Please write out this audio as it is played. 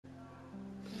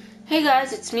Hey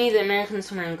guys, it's me, the American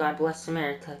Swimmer, and God bless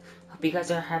America. Hope you guys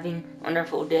are having a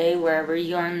wonderful day wherever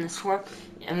you are in this world.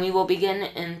 And we will begin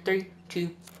in 3,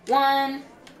 2, 1.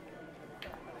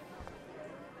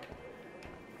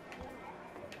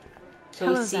 So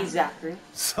we Hello, see Zachary.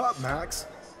 Sup, Max?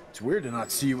 It's weird to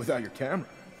not see you without your camera.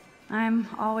 I'm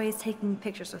always taking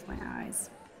pictures with my eyes.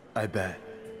 I bet.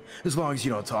 As long as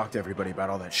you don't talk to everybody about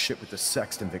all that shit with the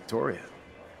sext and Victoria.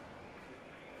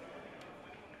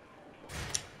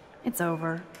 It's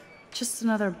over. Just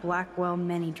another Blackwell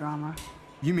mini drama.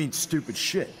 You mean stupid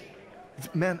shit.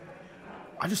 Man,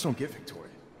 I just don't get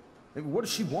Victoria. I mean, what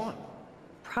does she want?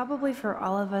 Probably for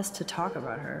all of us to talk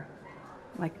about her.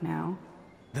 Like now.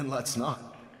 Then let's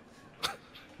not.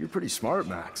 You're pretty smart,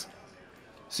 Max.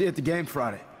 See you at the game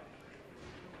Friday.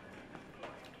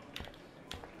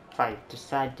 If I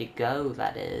decide to go,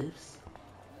 that is.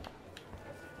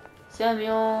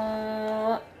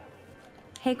 Samuel!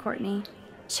 Hey, Courtney.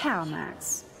 Ciao,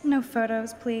 Max. No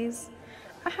photos, please.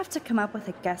 I have to come up with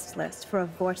a guest list for a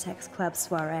Vortex Club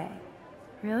soiree.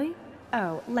 Really?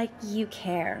 Oh, like you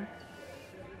care.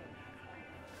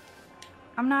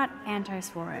 I'm not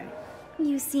anti-soiree.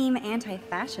 You seem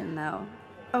anti-fashion, though.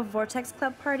 A Vortex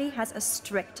Club party has a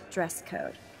strict dress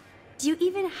code. Do you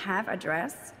even have a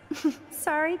dress?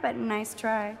 Sorry, but nice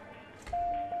try.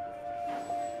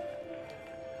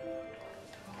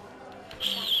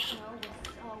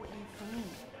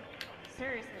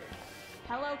 Seriously.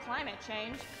 Hello, climate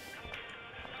change.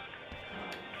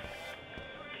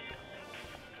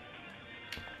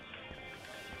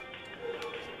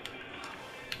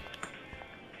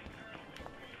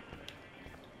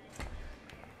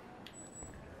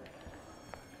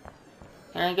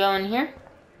 Can I go in here?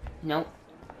 Nope.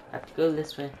 I have to go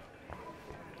this way.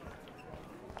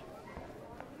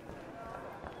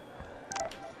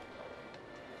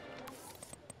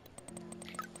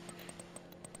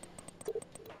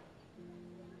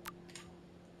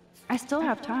 I still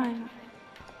have time.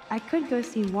 I could go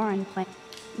see Warren play.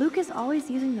 Luke is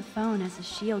always using the phone as a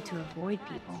shield to avoid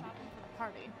people.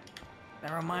 Party.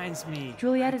 That reminds me.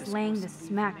 Juliet is laying the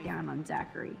smackdown on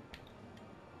Zachary.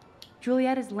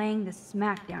 Juliet is laying the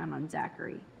smackdown on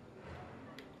Zachary.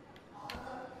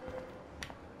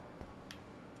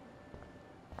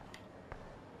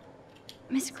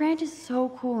 Miss Grant is so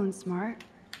cool and smart.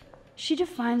 She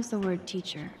defines the word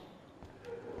teacher.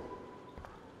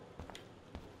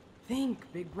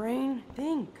 Think, big brain,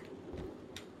 think.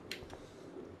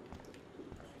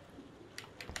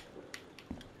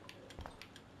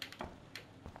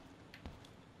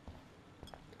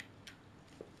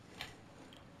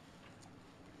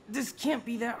 This can't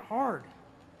be that hard.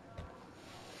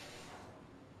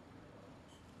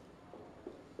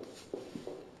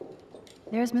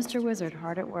 There's Mr. Wizard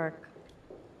hard at work.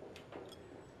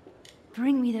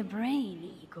 Bring me the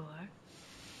brain, Igor.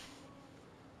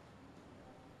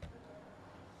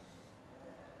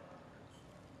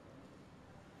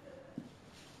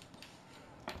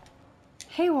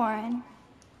 Hey, Warren.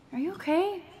 Are you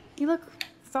okay? You look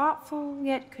thoughtful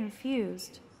yet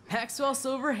confused. Maxwell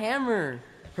Silver Hammer.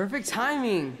 Perfect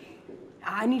timing.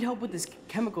 I need help with this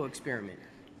chemical experiment.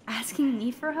 Asking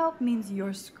me for help means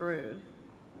you're screwed.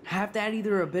 I have to add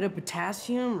either a bit of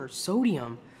potassium or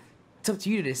sodium. It's up to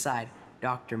you to decide,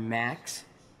 Dr. Max.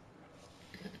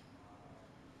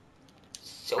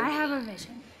 So I have a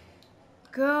vision.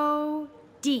 Go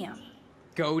Diem.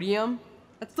 Godium?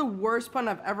 That's the worst pun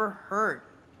I've ever heard.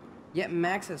 Yet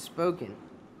Max has spoken.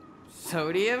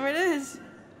 Sodium it is.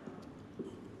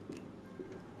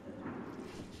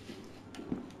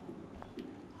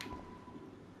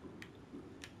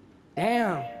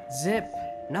 Damn, zip,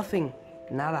 nothing,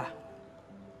 nada.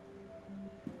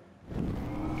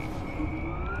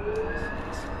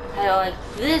 I like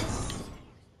this.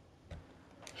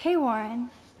 Hey, Warren.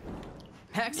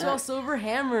 Maxwell Silver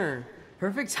Hammer.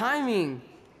 Perfect timing.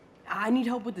 I need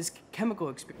help with this chemical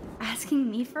experiment.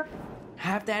 Asking me for... I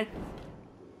have to add...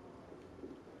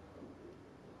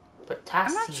 Potassium.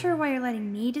 I'm not sure why you're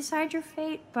letting me decide your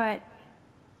fate, but...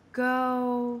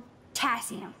 Go...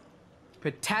 Tassium.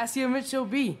 Potassium it shall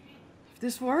be. If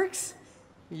this works,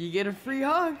 you get a free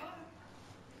hug.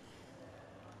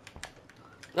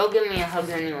 Go give me a hug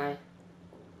anyway.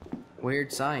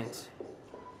 Weird science.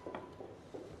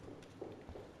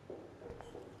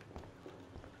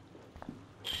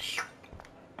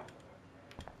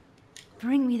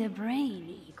 Bring me the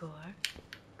brain, Igor.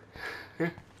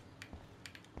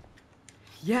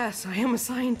 Yes, I am a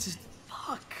scientist.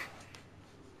 Fuck.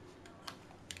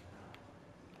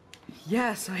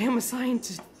 Yes, I am a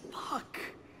scientist. Fuck.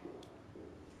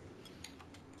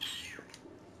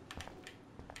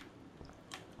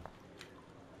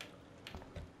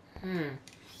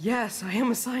 Yes, I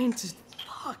am a scientist.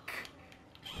 Fuck.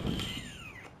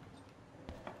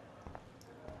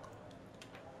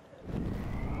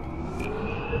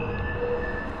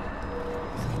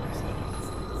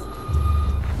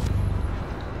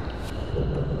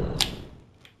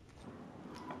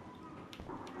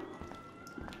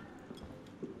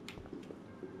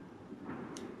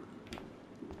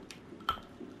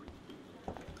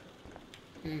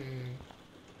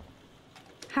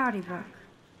 Howdy, Brooke.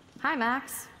 Hi,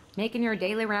 Max. Making your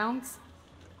daily rounds?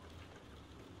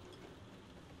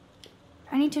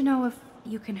 I need to know if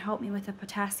you can help me with a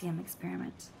potassium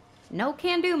experiment. No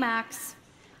can do, Max.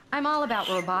 I'm all about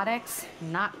robotics,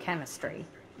 not chemistry.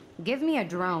 Give me a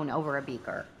drone over a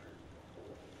beaker.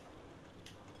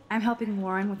 I'm helping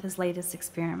Warren with his latest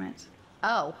experiment.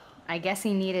 Oh, I guess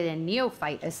he needed a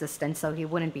neophyte assistant so he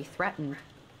wouldn't be threatened.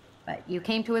 But you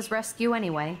came to his rescue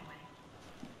anyway.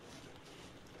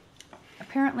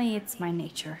 Apparently, it's my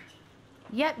nature.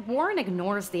 Yet Warren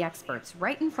ignores the experts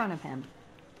right in front of him.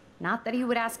 Not that he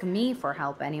would ask me for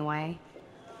help anyway.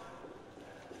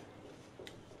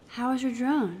 How is your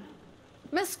drone?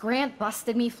 Miss Grant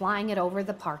busted me flying it over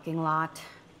the parking lot.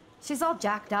 She's all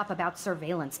jacked up about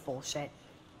surveillance bullshit.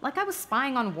 Like I was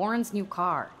spying on Warren's new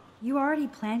car. You already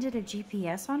planted a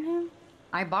GPS on him?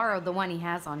 I borrowed the one he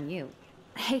has on you.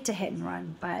 I hate to hit and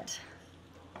run, but...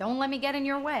 Don't let me get in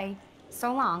your way.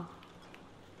 So long.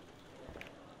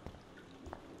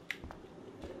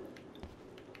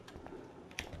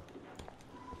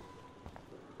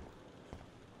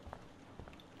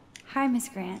 Hi, Miss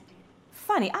Grant.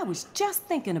 Funny, I was just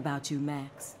thinking about you,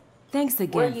 Max. Thanks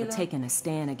again for taking a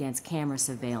stand against camera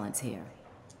surveillance here.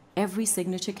 Every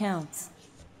signature counts.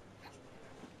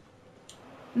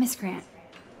 Miss Grant,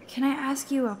 can I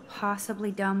ask you a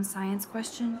possibly dumb science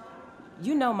question?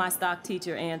 You know my stock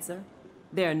teacher answer.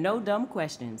 There are no dumb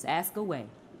questions. Ask away.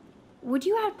 Would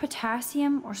you add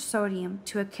potassium or sodium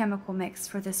to a chemical mix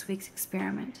for this week's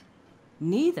experiment?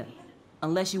 Neither,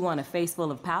 unless you want a face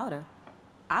full of powder.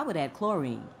 I would add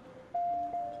chlorine.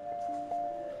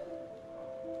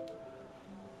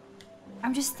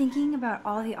 I'm just thinking about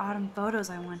all the autumn photos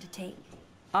I want to take.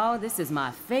 Oh, this is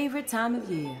my favorite time of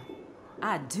year.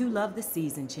 I do love the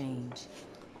season change.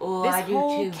 Oh, This I do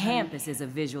whole too. campus is a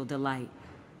visual delight.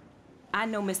 I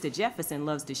know Mr. Jefferson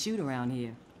loves to shoot around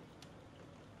here.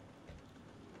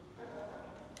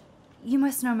 You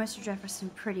must know Mr. Jefferson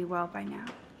pretty well by now.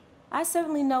 I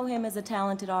certainly know him as a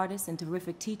talented artist and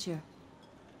terrific teacher.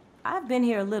 I've been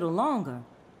here a little longer,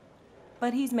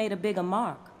 but he's made a bigger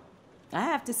mark. I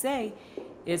have to say,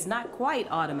 it's not quite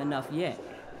autumn enough yet.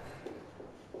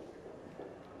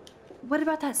 What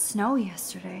about that snow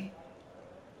yesterday?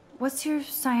 What's your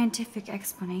scientific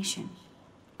explanation?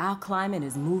 Our climate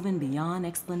is moving beyond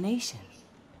explanation.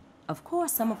 Of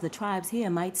course, some of the tribes here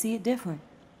might see it different.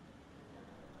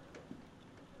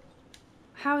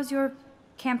 How's your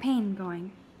campaign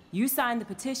going? You signed the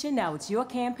petition, now it's your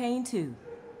campaign too.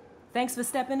 Thanks for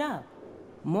stepping up.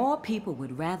 More people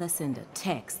would rather send a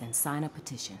text than sign a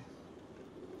petition.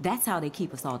 That's how they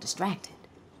keep us all distracted.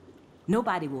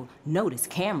 Nobody will notice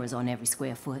cameras on every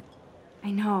square foot.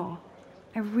 I know.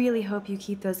 I really hope you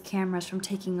keep those cameras from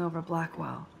taking over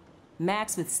Blackwell.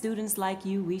 Max, with students like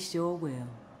you, we sure will.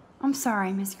 I'm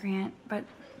sorry, Miss Grant, but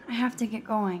I have to get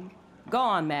going. Go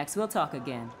on, Max, we'll talk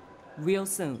again. Real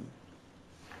soon.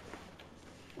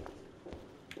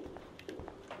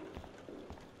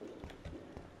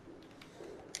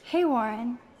 Hey,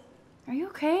 Warren. Are you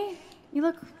okay? You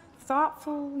look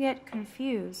thoughtful yet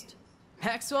confused.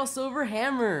 Maxwell Silver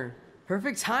Hammer.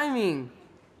 Perfect timing.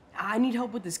 I need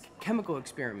help with this chemical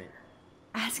experiment.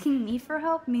 Asking me for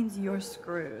help means you're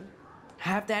screwed. I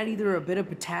have to add either a bit of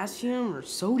potassium or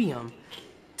sodium.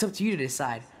 It's up to you to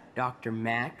decide, Dr.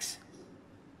 Max.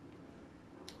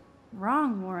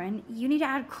 Wrong, Warren. You need to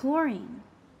add chlorine,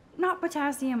 not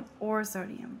potassium or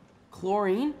sodium.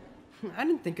 Chlorine? I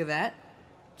didn't think of that.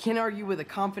 Can't argue with a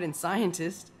confident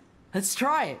scientist. Let's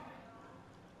try it.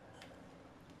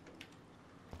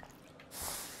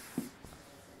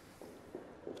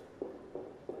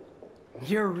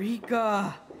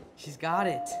 Eureka! She's got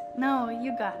it. No,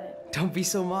 you got it. Don't be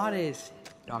so modest,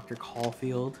 Dr.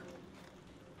 Caulfield.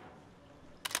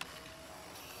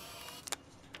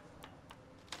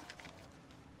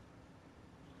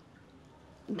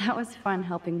 That was fun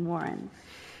helping Warren.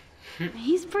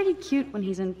 He's pretty cute when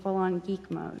he's in full-on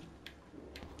geek mode.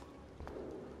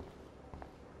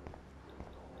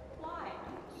 Why?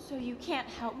 So you can't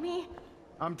help me?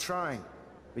 I'm trying,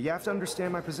 but you have to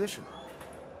understand my position.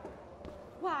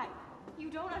 Why? You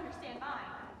don't understand mine.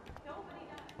 Nobody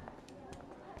does.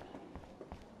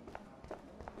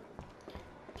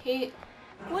 Okay,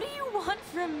 What do you want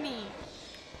from me?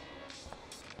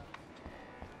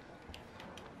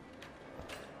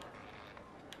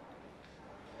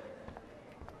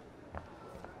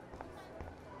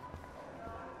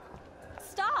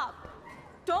 Stop!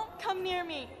 Don't come near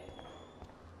me!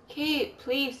 Kate,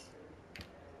 please.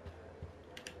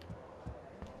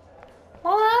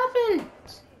 What happened?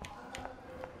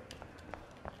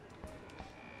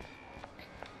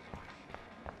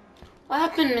 What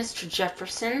happened, Mr.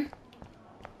 Jefferson?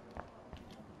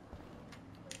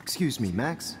 Excuse me,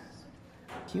 Max.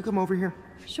 Can you come over here?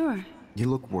 Sure. You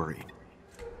look worried.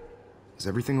 Is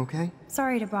everything okay?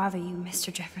 Sorry to bother you,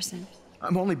 Mr. Jefferson.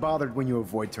 I'm only bothered when you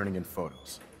avoid turning in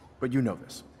photos. But you know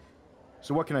this.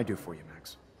 So what can I do for you,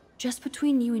 Max? Just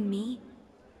between you and me,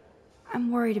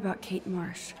 I'm worried about Kate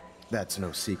Marsh. That's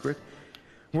no secret.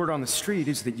 Word on the street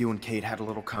is that you and Kate had a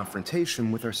little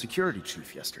confrontation with our security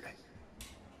chief yesterday.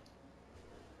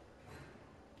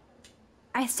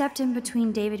 I stepped in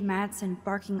between David Madsen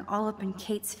barking all up in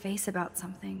Kate's face about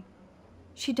something.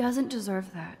 She doesn't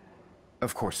deserve that.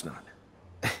 Of course not.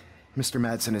 Mr.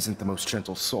 Madsen isn't the most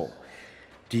gentle soul.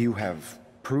 Do you have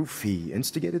proof he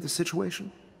instigated the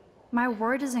situation? My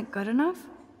word isn't good enough?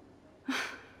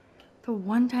 The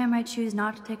one time I choose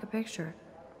not to take a picture.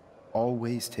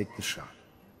 Always take the shot.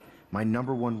 My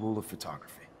 #1 rule of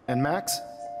photography. And Max,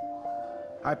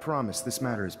 I promise this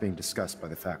matter is being discussed by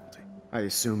the faculty. I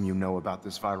assume you know about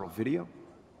this viral video?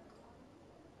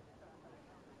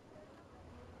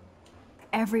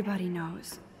 Everybody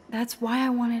knows. That's why I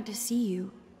wanted to see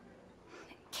you.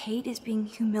 Kate is being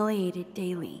humiliated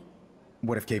daily.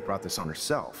 What if Kate brought this on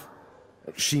herself?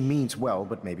 She means well,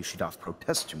 but maybe she doth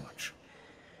protest too much.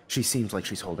 She seems like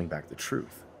she's holding back the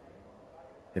truth.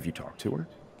 Have you talked to her?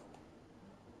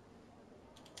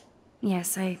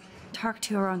 Yes, I talked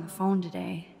to her on the phone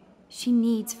today. She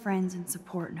needs friends and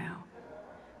support now.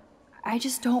 I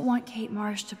just don't want Kate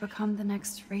Marsh to become the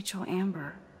next Rachel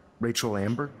Amber. Rachel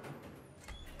Amber?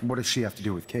 What does she have to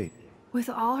do with Kate? With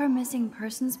all her missing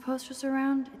persons posters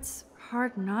around, it's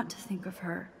hard not to think of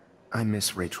her. I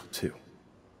miss Rachel too.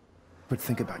 But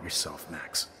think about yourself,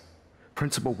 Max.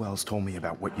 Principal Wells told me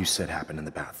about what you said happened in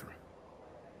the bathroom.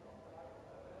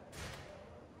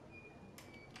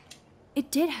 It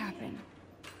did happen.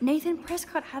 Nathan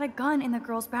Prescott had a gun in the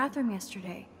girls' bathroom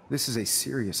yesterday. This is a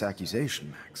serious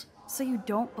accusation, Max. So you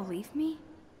don't believe me?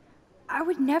 I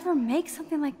would never make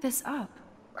something like this up.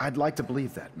 I'd like to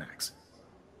believe that, Max.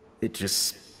 It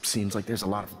just seems like there's a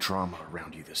lot of drama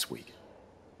around you this week.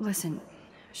 Listen,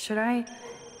 should I...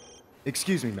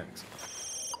 Excuse me, Max.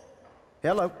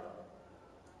 Hello?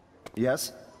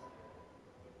 Yes?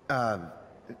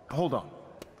 Hold on.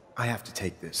 I have to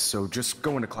take this, so just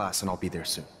go into class and I'll be there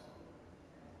soon.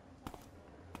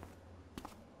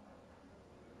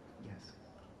 Yes.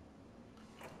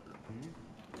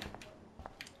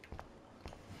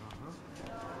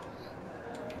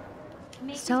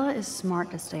 Stella is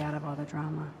smart to stay out of all the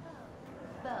drama.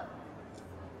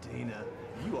 Dana,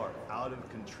 you are out of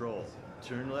control.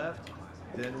 Turn left,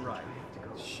 then right.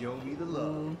 Show me the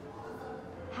love.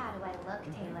 How do I look,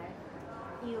 Taylor?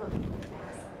 You look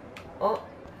fantastic. Oh.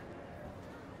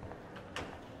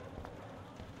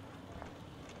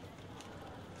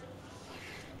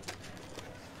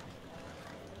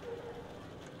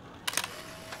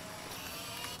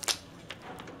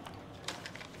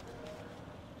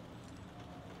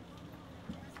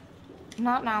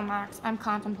 Not now, Max. I'm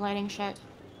contemplating shit.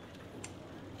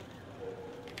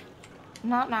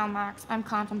 Not now, Max. I'm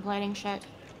contemplating shit.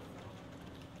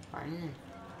 Fine.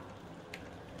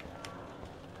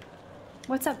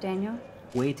 What's up, Daniel?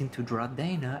 Waiting to draw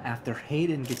Dana after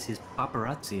Hayden gets his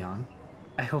paparazzi on.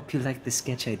 I hope you liked the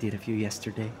sketch I did of you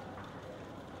yesterday.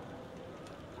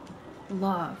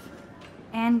 Love.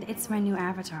 And it's my new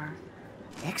avatar.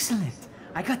 Excellent.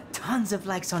 I got tons of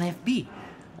likes on FB.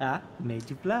 Ah, made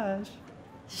you blush.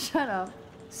 Shut up.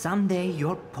 Someday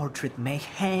your portrait may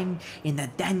hang in the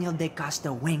Daniel Da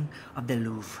Costa wing of the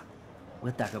Louvre.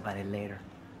 We'll talk about it later.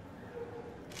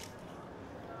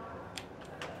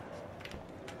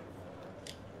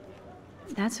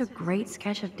 That's a great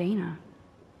sketch of Dana.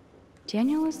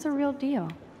 Daniel is the real deal.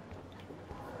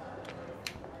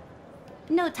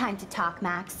 No time to talk,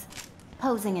 Max.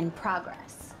 Posing in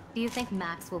progress. Do you think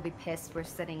Max will be pissed we're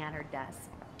sitting at her desk?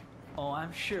 Oh,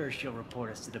 I'm sure she'll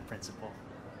report us to the principal.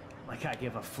 Like I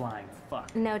give a flying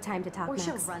fuck. No time to talk, Or Max.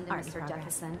 she'll run to Art Mr. progress.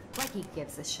 Jefferson, like he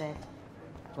gives a shit.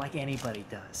 Like anybody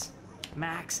does.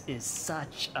 Max is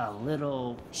such a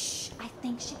little... Shh, I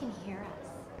think she can hear us.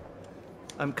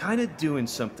 I'm kind of doing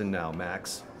something now,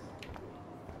 Max.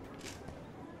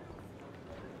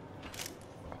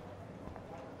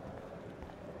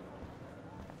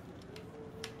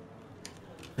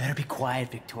 Better be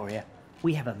quiet, Victoria.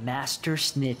 We have a master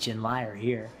snitch and liar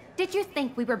here. Did you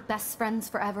think we were best friends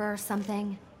forever or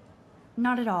something?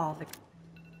 Not at all,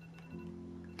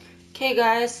 Okay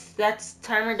guys, that's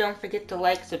timer. Don't forget to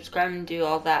like, subscribe, and do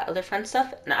all that other fun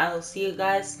stuff. And I will see you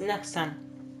guys next time.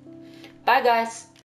 Bye guys.